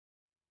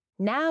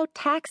Now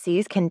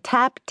Taxis Can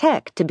Tap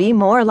Tech to Be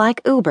More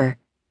Like Uber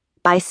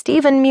by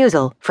Stephen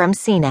Musil from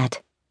CNET.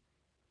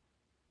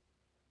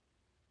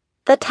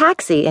 The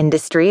taxi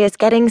industry is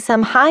getting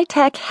some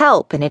high-tech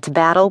help in its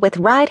battle with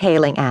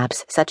ride-hailing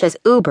apps such as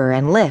Uber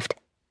and Lyft.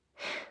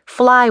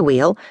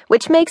 Flywheel,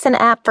 which makes an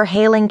app for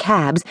hailing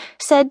cabs,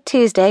 said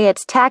Tuesday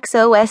its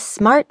TaxOS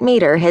smart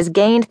meter has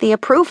gained the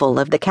approval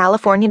of the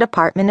California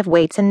Department of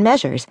Weights and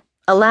Measures,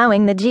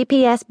 allowing the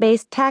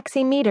GPS-based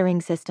taxi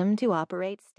metering system to operate.